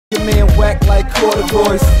like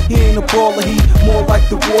corduroys. He ain't a baller, he more like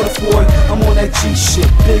the water boy. I'm on that G shit,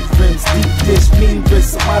 big rims, deep dish, mean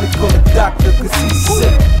wrist. Somebody call a doctor cause he's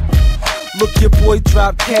sick. Look, your boy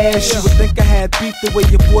drop cash. You would think I had beef the way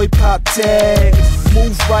your boy pop tags.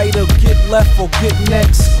 Move right or get left or get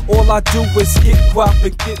next. All I do is get guap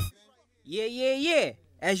and get. Yeah.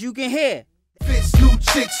 As you can hear. Fits, new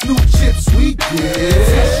chicks, new chips, we get.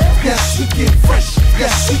 Yes, we get fresh.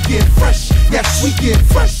 Yes, we get fresh. Yes, we get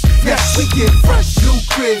fresh. Yes, we get fresh. New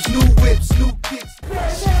cribs, new whips, new kids.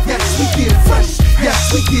 Yes, we get fresh.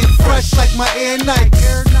 Yes, we get fresh like my Air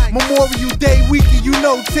Nikes. Memorial Day weekend, you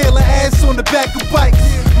know Taylor ass on the back of bikes.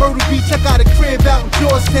 Myrtle Beach, I got a crib out in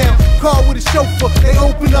Georgetown. Car with a chauffeur, they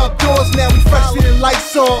open up doors now. We fresher than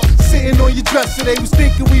Lysol. Sitting on your dresser, they was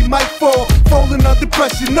thinking we might fall. Falling under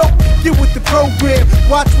pressure, no, get with the program.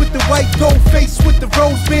 Watch with the white gold face with the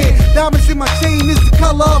rose band. Diamonds in my chain is the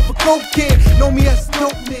color of a coke can. Know me as a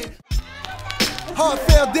dope man. Hard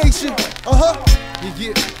foundation,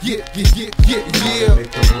 Yeah.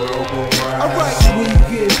 Make the world go round. Alright, when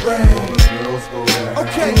you get round, the girls go round.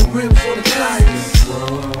 Okay, and the rims on the tires.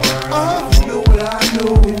 You know what I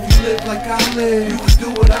know. If you live like I live, you can do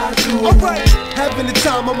what I do. Alright, having the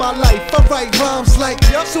time of my life. I write rhymes like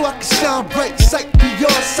so I can shine bright, sight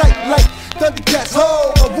beyond sight like Thundercats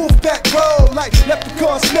hold, a wolfback roll like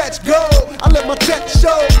leprechaun snatch gold. I let my tech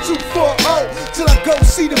show 240 till I go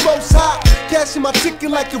see the most high. Cashing my ticket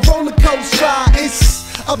like a roller coaster ride. It's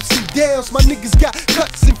ups and downs, my niggas got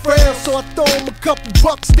cuts and frowns, so I throw them a couple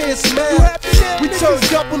bucks, then smile. We turn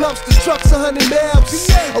double ups to trucks 100 miles.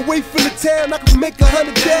 Away from the town, I can make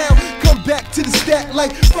 100 down. Come back to the stack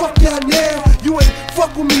like fuck y'all now. You ain't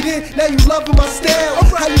fuck with me then, now you loving my style.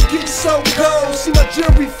 How you get so cold? See my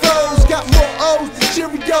jewelry flows, got more O's than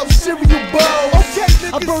Cheerios, cereal bowls.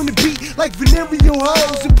 I burn the beat like venereal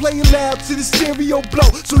hoes and play it loud to the stereo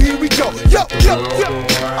blow. So here we go, yo.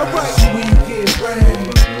 Alright, when you get round,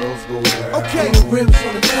 the girls go round. Okay, and the rims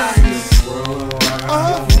on the tires.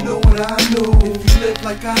 If you know what I know, if you live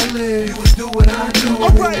like I live, you would do what I do.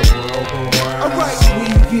 Alright,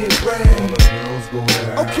 when you get round, the girls go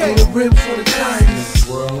round. Okay, and the rims on the tires.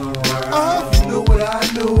 If you know what I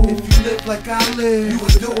know, if you live like I live, you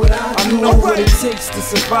would do what I do. I know what it takes to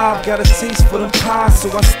survive, got a taste for them pies, so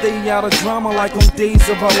I stay out of drama like on Days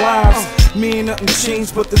of Our Lives. Me ain't nothing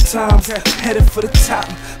changed but the times, headed for the top,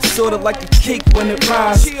 sorta like a cake when it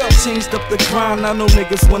rise. Changed up the grind, I know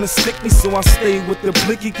niggas wanna stick me, so I stay with the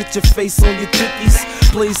blicky, get your face on your dickies.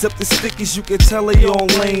 Blaze up the stickies, you can tell they all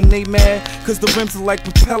lame. They mad, cause the rims are like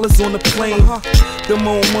propellers on the plane. The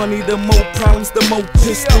more money, the more problems, the more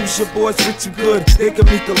pistols. Your boys with you good, they can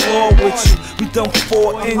meet the law with you. We don't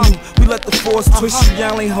fall in you, we let the force twist you.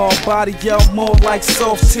 Y'all ain't hard body, y'all more like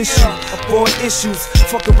soft tissue. Avoid issues,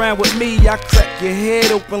 fuck around with me, I crack your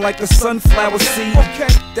head open like a sunflower seed.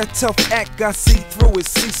 That tough act, I see through it,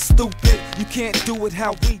 see stupid. You can't do it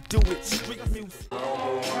how we do it, street music.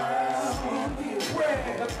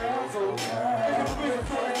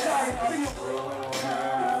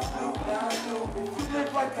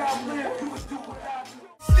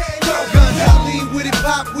 guns, I lean with it,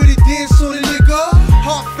 pop with it, dance on it, nigga.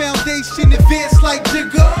 Heart foundation, advance like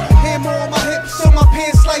Jigger. Hammer on my hips, so my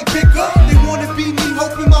pants like bigger. They wanna be me,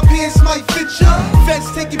 hoping my pants might fit ya.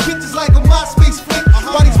 Vets taking pictures like a MySpace flick.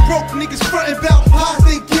 While these broke niggas frontin' about how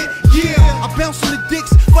they get. Yeah, I bounce on the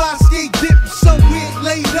dicks, 5-skate dip. Somewhere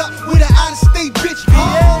laid up with an out-of-state bitch.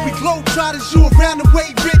 We globe trotters, you around the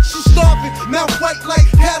way rich. You starving, mouth white like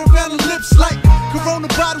pad around the lips like Corona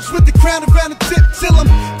bottles with the crown around the tip. Till I'm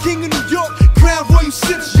king of New York, crown royal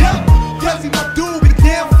sips. Yeah, Desi my dude, been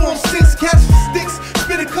down for him since. Catch the sticks,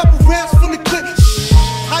 spit a couple rounds from the clip. Shh,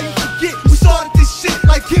 how you forget? We started this shit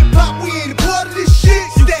like hip hop. We ain't a part of this shit.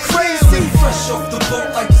 You crazy? Fresh off the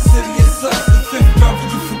boat like the city is us. The fifth brother,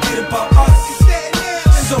 you forget about us.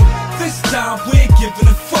 So this time we ain't giving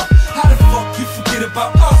a fuck. How the fuck you forget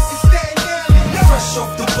about us? Fresh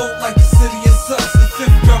off the boat like the city is us. The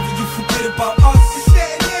fifth brother, you forget about us.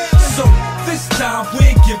 So this time we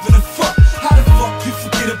ain't giving a fuck. How the fuck you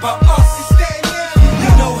forget about us?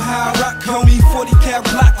 You know how I rock, homie. 40 cal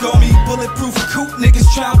block on me. Bulletproof coupe, niggas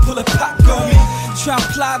try and pull a pack on me. Try and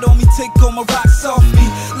plot on me, take all my rocks off me.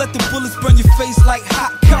 Let the bullets burn your face like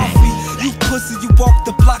hot coffee. You pussy, you walk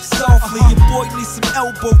the block softly. Your boy needs some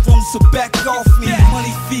elbow room, so back off me.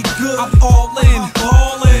 Money feet good, I'm all in.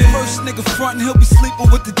 First nigga frontin', he'll be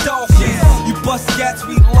sleeping with the dolphins. You bust gats,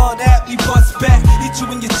 we love that, we bust back. Hit you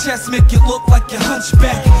in your chest, make it look like you're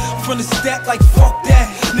hunchback. From the stack like fuck that.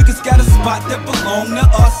 Niggas got a spot that belong to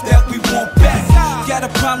us that we want back. Got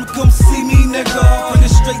a problem, come see me, nigga. Bring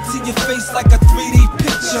it straight to your face like a 3D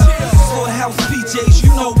picture. Slaughterhouse PJs,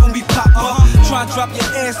 you know when we pop up. I drop your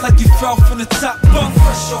ass like you fell from the top bunk.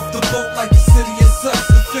 Fresh off the boat like the city is us.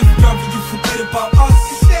 The Fifth Brother, you forget about us.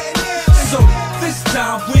 So this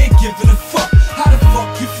time we ain't giving a fuck. How the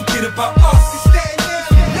fuck you forget about us?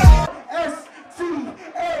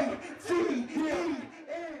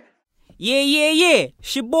 Yeah.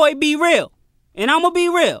 It's your boy Be Real. And I'ma be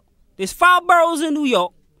real. There's 5 boroughs in New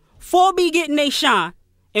York. 4 be getting they shine.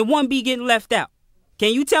 And 1 be getting left out.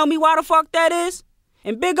 Can you tell me why the fuck that is?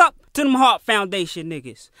 And big up to them Heart Foundation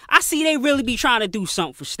niggas. I see they really be trying to do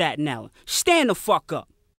something for Staten Island. Stand the fuck up.